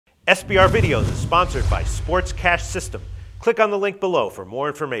SBR Videos is sponsored by Sports Cash System. Click on the link below for more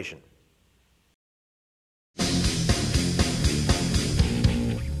information.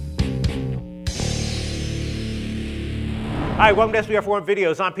 Hi, welcome to SBR Forum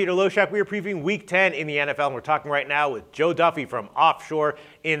Videos. I'm Peter Loshak. We are previewing Week 10 in the NFL, and we're talking right now with Joe Duffy from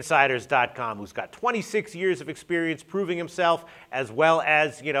OffshoreInsiders.com, who's got 26 years of experience proving himself, as well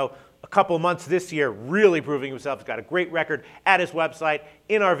as, a couple months this year really proving himself. He's got a great record at his website,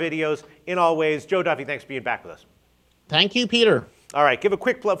 in our videos, in all ways. Joe Duffy, thanks for being back with us. Thank you, Peter. All right, give a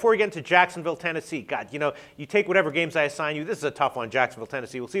quick plug before we get into Jacksonville, Tennessee. God, you take whatever games I assign you. This is a tough one, Jacksonville,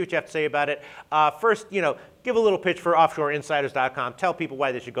 Tennessee. We'll see what you have to say about it. First, give a little pitch for OffshoreInsiders.com. Tell people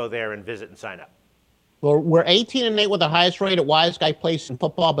why they should go there and visit and sign up. Well, we're 18-8 with the highest rated wise guy place in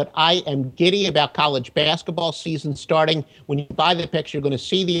football, but I am giddy about college basketball season starting. When you buy the picks, you're going to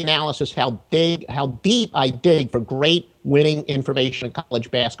see the analysis, how deep I dig for great winning information in college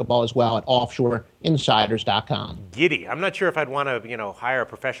basketball as well at OffshoreInsiders.com. Giddy. I'm not sure if I'd want to, hire a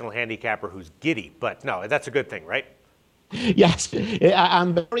professional handicapper who's giddy, but no, that's a good thing, right? Yes,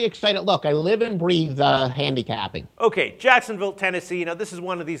 I'm very excited. Look, I live and breathe handicapping. Okay, Jacksonville, Tennessee. This is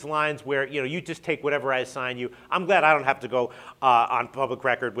one of these lines where you just take whatever I assign you. I'm glad I don't have to go on public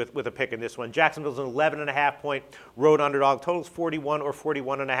record with a pick in this one. Jacksonville's an 11.5-point road underdog. Total's 41 or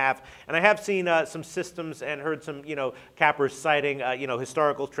 41.5. And I have seen some systems and heard some cappers citing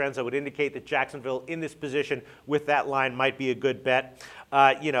historical trends that would indicate that Jacksonville in this position with that line might be a good bet.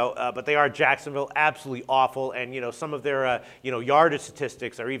 But they are Jacksonville, absolutely awful, and some of their yardage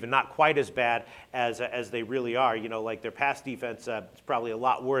statistics are even not quite as bad as they really are. Like their pass defense is probably a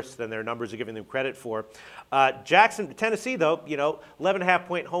lot worse than their numbers are giving them credit for. Tennessee, though,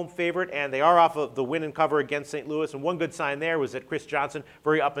 11.5-point home favorite, and they are off of the win and cover against St. Louis. And one good sign there was that Chris Johnson,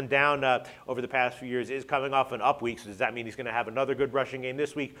 very up and down over the past few years, is coming off an up week. So does that mean he's going to have another good rushing game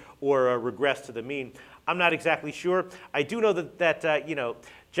this week or regress to the mean? I'm not exactly sure. I do know that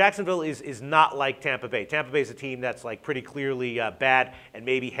Jacksonville is not like Tampa Bay. Tampa Bay is a team that's pretty clearly bad and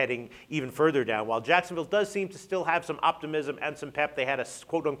maybe heading even further down. While Jacksonville does seem to still have some optimism and some pep, they had a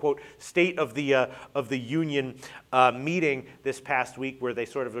quote-unquote State of the Union meeting this past week where they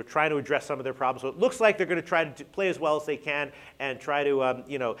sort of are trying to address some of their problems. So it looks like they're going to try to play as well as they can and try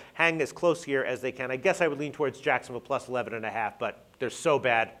to hang as close here as they can. I guess I would lean towards Jacksonville plus 11.5, but they're so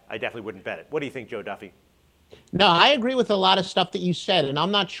bad I definitely wouldn't bet it. What do you think, Joe Duffy? No, I agree with a lot of stuff that you said, and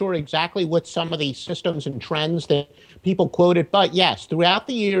I'm not sure exactly what some of the systems and trends that people quoted, but yes, throughout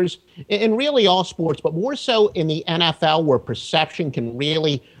the years, in really all sports, but more so in the NFL where perception can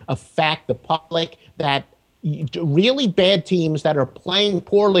really affect the public, that really bad teams that are playing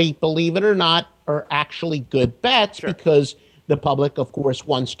poorly, believe it or not, are actually good bets. Sure. Because the public, of course,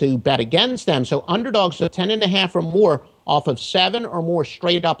 wants to bet against them. So underdogs of 10.5 or more off of 7 or more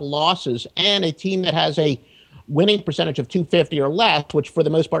straight-up losses, and a team that has a winning percentage of 250 or less, which for the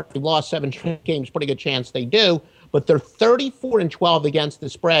most part they've lost 7 games, pretty good chance they do, but they're 34-12 against the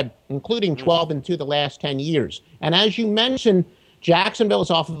spread, including 12-2 the last 10 years. And as you mentioned, Jacksonville is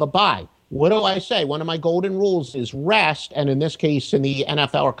off of a bye. What do I say? One of my golden rules is rest, and in this case, in the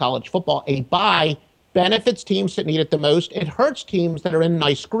NFL or college football, a bye benefits teams that need it the most. It hurts teams that are in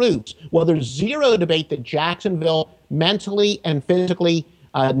nice grooves. Well, there's zero debate that Jacksonville mentally and physically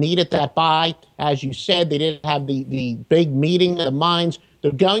needed that bye. As you said, they didn't have the big meeting of the minds.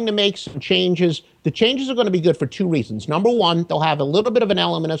 They're going to make some changes. The changes are going to be good for 2 reasons. Number one, they'll have a little bit of an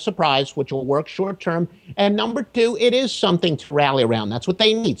element of surprise, which will work short term. And number 2, it is something to rally around. That's what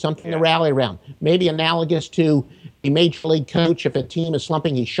they need, something to rally around. Maybe analogous to a major league coach. If a team is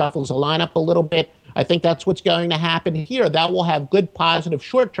slumping, he shuffles the lineup a little bit. I think that's what's going to happen here. That will have good positive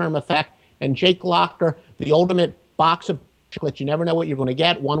short-term effect. And Jake Locker, the ultimate box of chocolates, you never know what you're going to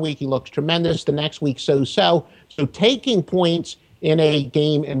get. One week he looks tremendous, the next week so-so. So taking points in a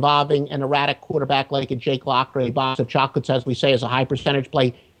game involving an erratic quarterback like a Jake Locker, a box of chocolates, as we say, is a high percentage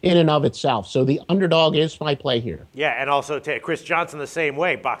play in and of itself. So the underdog is my play here. Yeah, and also Chris Johnson the same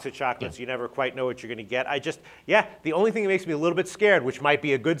way, box of chocolates. Yeah. You never quite know what you're going to get. The only thing that makes me a little bit scared, which might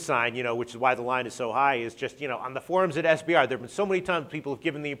be a good sign, which is why the line is so high, is just, on the forums at SBR, there have been so many times people have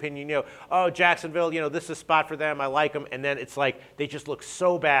given the opinion, oh, Jacksonville, this is a spot for them, I like them, and then it's like they just look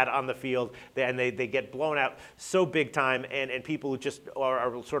so bad on the field, and they get blown out so big time, and people just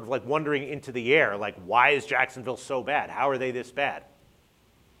are sort of like wondering into the air, like, why is Jacksonville so bad? How are they this bad?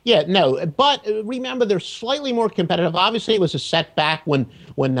 Yeah, no, but remember, they're slightly more competitive. Obviously, it was a setback when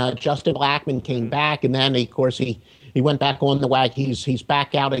Justin Blackmon came back, and then, of course, he he went back on the wagon. He's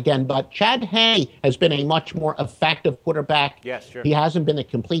back out again. But Chad Henne has been a much more effective quarterback. Yes, sure. He hasn't been the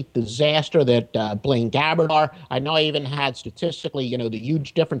complete disaster that Blaine Gabbert are. I know I even had statistically, the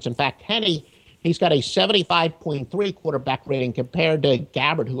huge difference. In fact, Henne, he's got a 75.3 quarterback rating compared to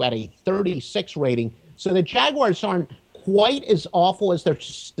Gabbert, who had a 36 rating. So the Jaguars aren't quite as awful as their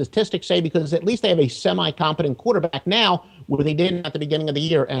statistics say, because at least they have a semi-competent quarterback now, where they didn't at the beginning of the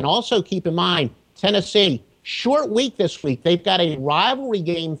year. And also keep in mind, Tennessee, short week this week. They've got a rivalry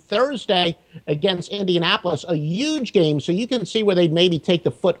game Thursday against Indianapolis, a huge game, so you can see where they'd maybe take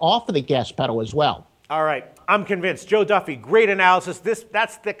the foot off of the gas pedal as well. All right, I'm convinced. Joe Duffy, great analysis.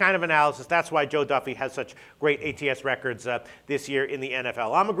 That's the kind of analysis. That's why Joe Duffy has such great ATS records this year in the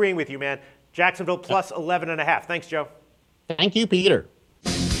NFL. I'm agreeing with you, man. Jacksonville plus 11.5. Thanks, Joe. Thank you, Peter.